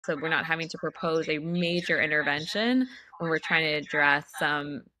So we're not having to propose a major intervention when we're trying to address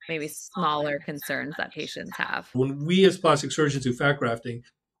some maybe smaller concerns that patients have. When we as plastic surgeons do fat grafting,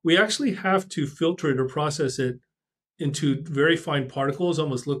 we actually have to filter it or process it into very fine particles,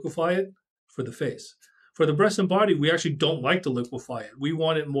 almost liquefy it for the face. For the breast and body, we actually don't like to liquefy it. We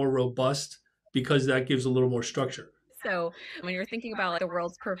want it more robust because that gives a little more structure. So when you're thinking about like the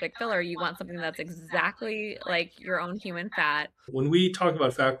world's perfect filler, you want something that's exactly like your own human fat. When we talk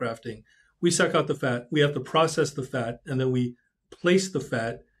about fat grafting, we suck out the fat, we have to process the fat, and then we place the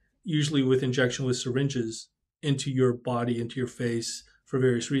fat, usually with injection with syringes, into your body, into your face for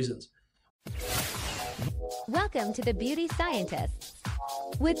various reasons. Welcome to the Beauty Scientists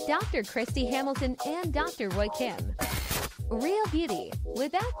with Dr. Kristy Hamilton and Dr. Roy Kim. Real beauty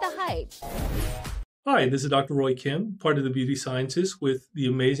without the hype. Hi, this is Dr. Roy Kim, part of the Beauty Scientists with the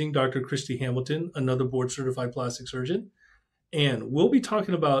amazing Dr. Kristy Hamilton, another board-certified plastic surgeon. And we'll be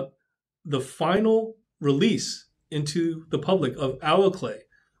talking about the final release into the public of AlloClae,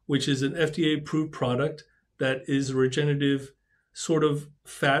 which is an FDA-approved product that is a regenerative sort of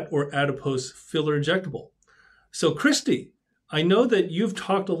fat or adipose filler injectable. So, Kristy, I know that you've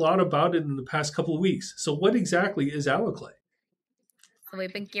talked a lot about it in the past couple of weeks. So what exactly is AlloClae? So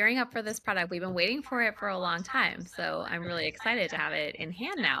we've been gearing up for this product. We've been waiting for it for a long time. So I'm really excited to have it in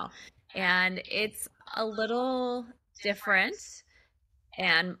hand now. And it's a little different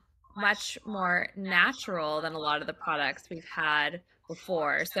and much more natural than a lot of the products we've had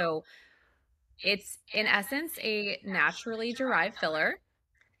before. So it's in essence a naturally derived filler.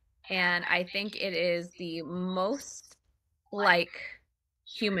 And I think it is the most like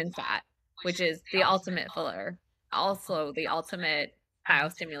human fat, which is the ultimate filler, also the ultimate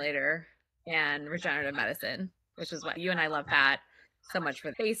biostimulator and regenerative medicine, which is what you and I love fat so much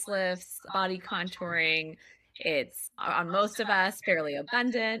for facelifts, body contouring. It's on most of us fairly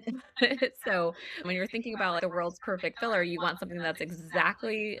abundant. So when you're thinking about like the world's perfect filler, you want something that's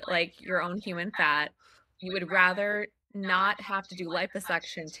exactly like your own human fat. You would rather not have to do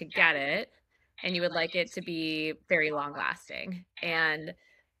liposuction to get it, and you would like it to be very long lasting. And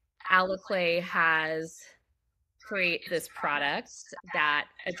AlloClae has create this product that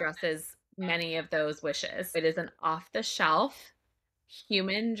addresses many of those wishes. It is an off-the-shelf,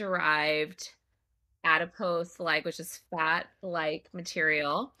 human-derived adipose-like, which is fat-like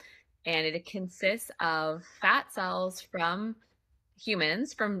material, and it consists of fat cells from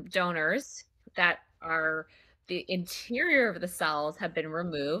humans, from donors that are the interior of the cells have been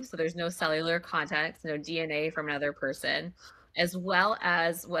removed, so there's no cellular contact, no DNA from another person, as well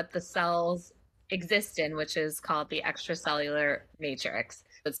as what the cells exist in, which is called the extracellular matrix.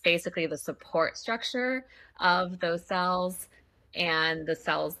 It's basically the support structure of those cells and the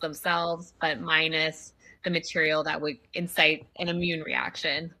cells themselves, but minus the material that would incite an immune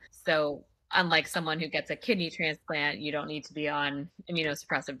reaction. So unlike someone who gets a kidney transplant, you don't need to be on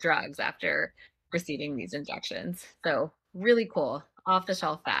immunosuppressive drugs after receiving these injections. So really cool,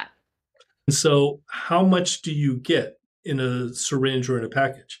 off-the-shelf fat. And so how much do you get in a syringe or in a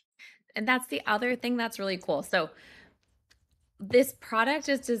package? And that's the other thing that's really cool. So this product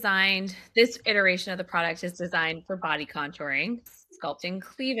is designed, this iteration of the product is designed for body contouring, sculpting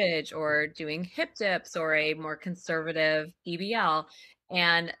cleavage, or doing hip dips, or a more conservative BBL.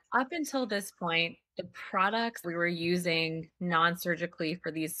 And up until this point, the products we were using non-surgically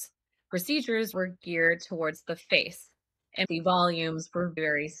for these procedures were geared towards the face. And the volumes were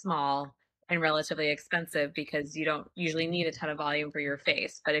very small and relatively expensive because you don't usually need a ton of volume for your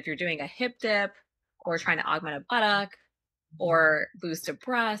face. But if you're doing a hip dip or trying to augment a buttock or boost a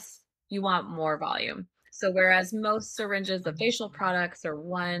breast, you want more volume. So whereas most syringes of facial products are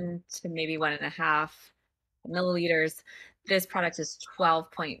 1 to maybe 1.5 milliliters, this product is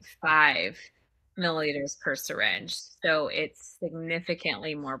 12.5 milliliters per syringe. So it's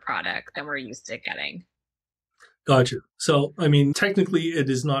significantly more product than we're used to getting. Gotcha. So, I mean, technically it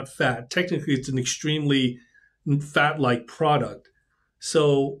is not fat. Technically it's an extremely fat-like product.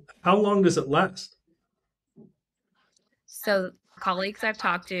 So how long does it last? So colleagues I've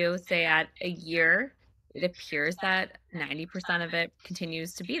talked to say at a year, it appears that 90% of it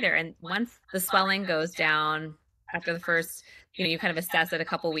continues to be there. And once the swelling goes down after the first, you kind of assess it a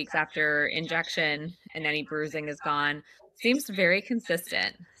couple weeks after injection and any bruising is gone, seems very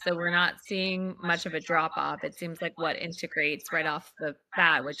consistent. So we're not seeing much of a drop off. It seems like what integrates right off the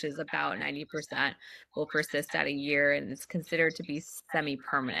bat, which is about 90%, will persist at a year and it's considered to be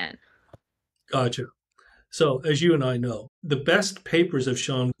semi-permanent. Gotcha. So, as you and I know, the best papers have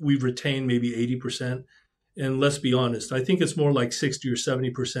shown we've retained maybe 80%. And let's be honest, I think it's more like 60 or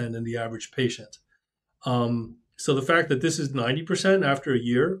 70% in the average patient. So the fact that this is 90% after a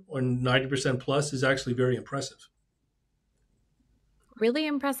year or 90% plus is actually very impressive. Really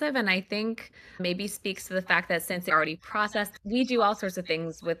impressive, and I think maybe speaks to the fact that since it's already processed, we do all sorts of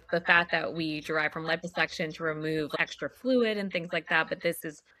things with the fat that we derive from liposuction to remove extra fluid and things like that, but this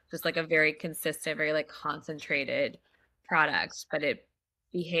is just like a very consistent, very like concentrated product, but it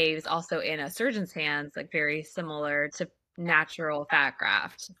behaves also in a surgeon's hands like very similar to natural fat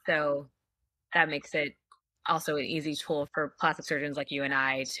graft. So that makes it also an easy tool for plastic surgeons like you and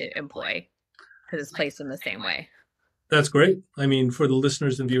I to employ because it's placed in the same way. That's great. I mean, for the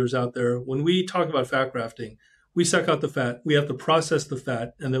listeners and viewers out there, when we talk about fat grafting, we suck out the fat, we have to process the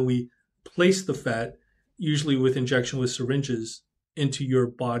fat, and then we place the fat, usually with injection with syringes, into your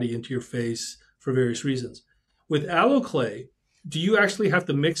body, into your face for various reasons. With AlloClae, do you actually have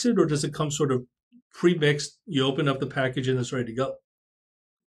to mix it or does it come sort of pre-mixed? You open up the package and it's ready to go?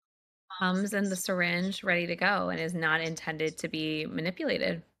 Comes in the syringe ready to go and is not intended to be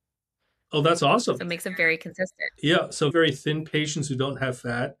manipulated. Oh, that's awesome. So it makes it very consistent. Yeah. So very thin patients who don't have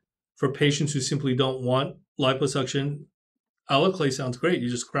fat, for patients who simply don't want liposuction, AlloClae sounds great. You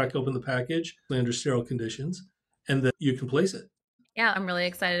just crack open the package under sterile conditions, and then you can place it. Yeah, I'm really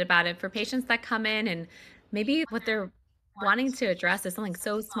excited about it for patients that come in and maybe what they're wanting to address is something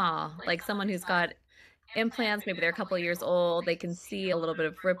so small, like someone who's got implants, maybe they're a couple of years old, they can see a little bit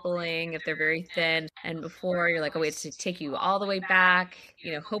of rippling if they're very thin. And before you're like, oh, wait, to take you all the way back,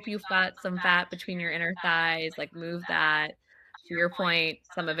 hope you've got some fat between your inner thighs, like move that. To your point,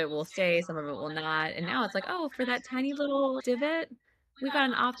 some of it will stay, some of it will not. And now it's like, oh, for that tiny little divot, we've got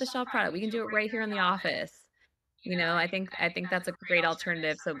an off-the-shelf product. We can do it right here in the office. I think that's a great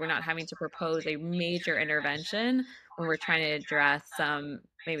alternative. So we're not having to propose a major intervention when we're trying to address some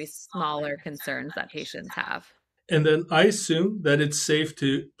maybe smaller concerns that patients have. And then I assume that it's safe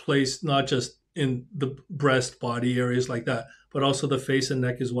to place not just in the breast, body areas like that, but also the face and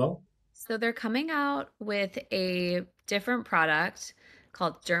neck as well. So they're coming out with a different product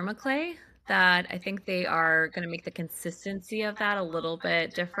called Dermaclay that I think they are going to make the consistency of that a little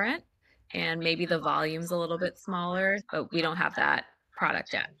bit different. And maybe the volume's a little bit smaller, but we don't have that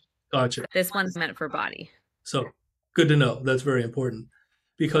product yet. Gotcha. This one's meant for body. So good to know. That's very important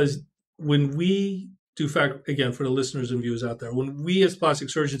because when we do fat, again, for the listeners and viewers out there, when we as plastic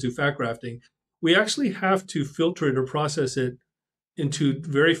surgeons do fat grafting, we actually have to filter it or process it into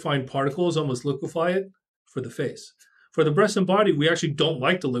very fine particles, almost liquefy it for the face. For the breast and body, we actually don't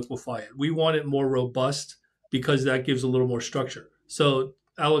like to liquefy it. We want it more robust because that gives a little more structure. So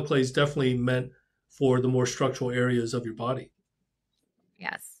AlloClae is definitely meant for the more structural areas of your body.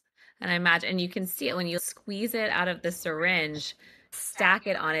 Yes. And I imagine, and you can see it when you squeeze it out of the syringe, stack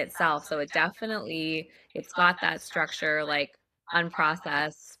it on itself. So it's got that structure like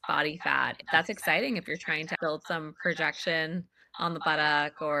unprocessed body fat. That's exciting if you're trying to build some projection on the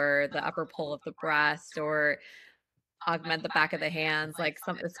buttock or the upper pole of the breast or augment the back of the hands.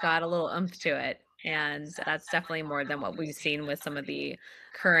 It's got a little oomph to it. And that's definitely more than what we've seen with some of the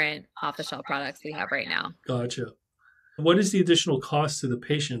current off-the-shelf products we have right now. Gotcha. What is the additional cost to the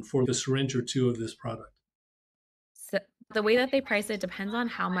patient for the syringe or two of this product? So the way that they price it depends on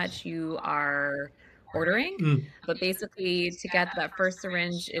how much you are ordering. But basically, to get that first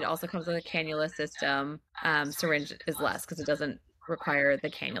syringe, it also comes with a cannula system. Syringe is less because it doesn't require the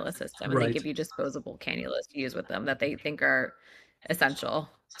cannula system. And they give you disposable cannulas to use with them that they think are essential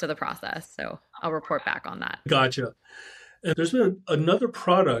to the process. So I'll report back on that. Gotcha. And there's been another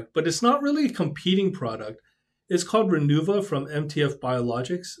product, but it's not really a competing product. It's called Renuva from MTF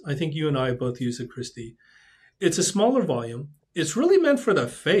Biologics. I think you and I both use it, Kristy. It's a smaller volume. It's really meant for the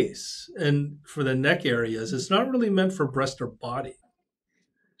face and for the neck areas. It's not really meant for breast or body.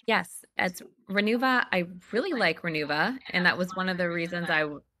 Yes, it's Renuva. I really like Renuva, and that was one of the reasons I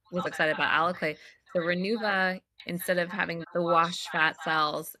was excited about AlloClae. So Renuva, instead of having the wash fat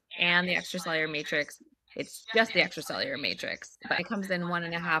cells and the extracellular matrix, it's just the extracellular matrix, but it comes in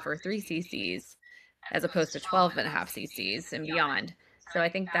 1.5 or 3 cc's as opposed to 12.5 cc's and beyond. So I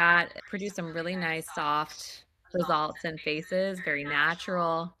think that produced some really nice soft results in faces, very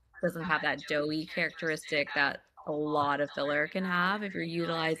natural, doesn't have that doughy characteristic that a lot of filler can have if you're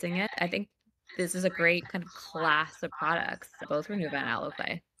utilizing it. I think this is a great kind of class of products, both Renuva and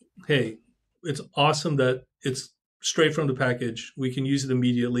AlloClae. Hey, it's awesome that it's straight from the package. We can use it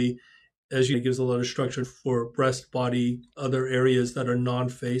immediately. As you, it gives a lot of structure for breast, body, other areas that are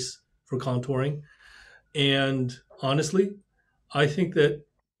non-face for contouring. And honestly, I think that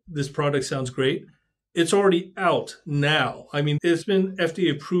this product sounds great. It's already out now. I mean, it's been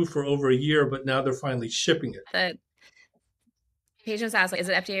FDA approved for over a year, but now they're finally shipping it. Patients ask, like, is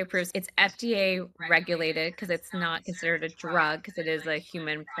it FDA approved? It's FDA regulated because it's not considered a drug because it is a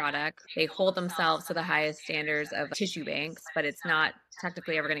human product. They hold themselves to the highest standards of tissue banks, but it's not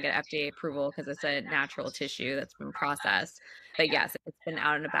technically ever going to get FDA approval because it's a natural tissue that's been processed. But yes, it's been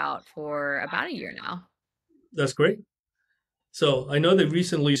out and about for about a year now. That's great. So I know they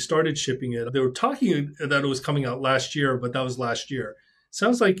recently started shipping it. They were talking that it was coming out last year, but that was last year.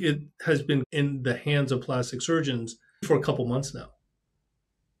 Sounds like it has been in the hands of plastic surgeons for a couple months now.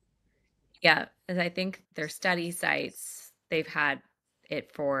 Yeah, as I think their study sites, they've had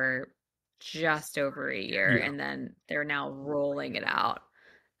it for just over a year, Yeah. and then they're now rolling it out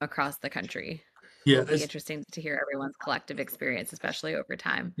across the country. Yeah. Will be interesting to hear everyone's collective experience, especially over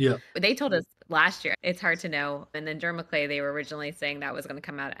time. Yeah. But they told us last year, it's hard to know. And then Dermaclay, they were originally saying that was going to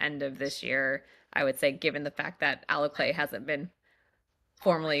come out end of this year. I would say, given the fact that AlloClae hasn't been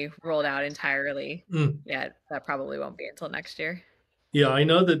formally rolled out entirely yet, that probably won't be until next year. Yeah, I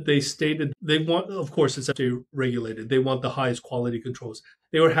know that they stated they want, of course, it's FDA regulated. They want the highest quality controls.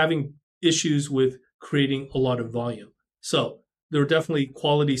 They were having issues with creating a lot of volume. So there were definitely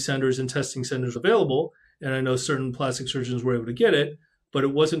quality centers and testing centers available. And I know certain plastic surgeons were able to get it, but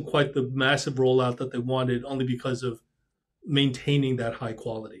it wasn't quite the massive rollout that they wanted only because of maintaining that high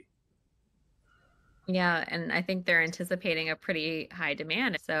quality. Yeah, and I think they're anticipating a pretty high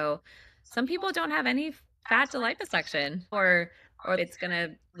demand. So some people don't have any fat to liposuction or it's going to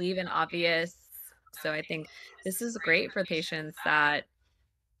leave an obvious. So I think this is great for patients that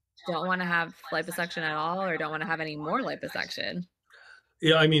don't want to have liposuction at all or don't want to have any more liposuction.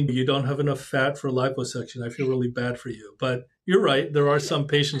 Yeah, I mean, you don't have enough fat for liposuction. I feel really bad for you, but you're right. There are some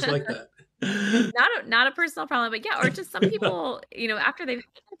patients like that. Not a personal problem, but yeah, or just some people, after they've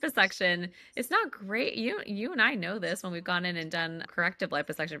had liposuction, it's not great. You and I know this when we've gone in and done corrective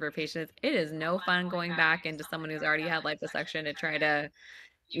liposuction for patients. It is no fun going back into someone who's already had liposuction to try to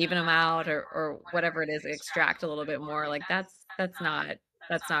even them out or whatever it is, extract a little bit more. Like that's not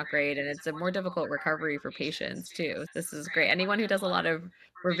great, and it's a more difficult recovery for patients too. This is great. Anyone who does a lot of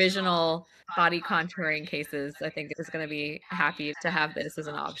revisional body contouring cases, I think, is going to be happy to have this as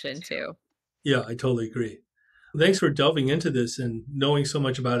an option too. Yeah, I totally agree. Thanks for delving into this and knowing so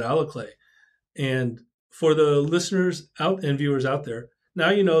much about AlloClae. And for the listeners out and viewers out there,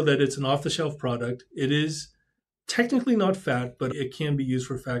 now you know that it's an off-the-shelf product. It is technically not fat, but it can be used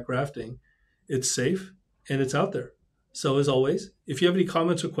for fat grafting. It's safe and it's out there. So as always, if you have any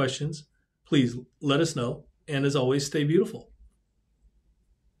comments or questions, please let us know. And as always, stay beautiful.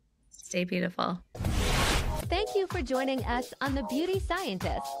 Stay beautiful. Thank you for joining us on The Beauty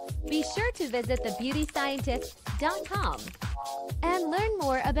Scientists. Be sure to visit thebeautyscientists.com and learn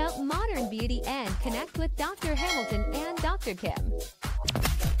more about modern beauty and connect with Dr. Hamilton and Dr. Kim.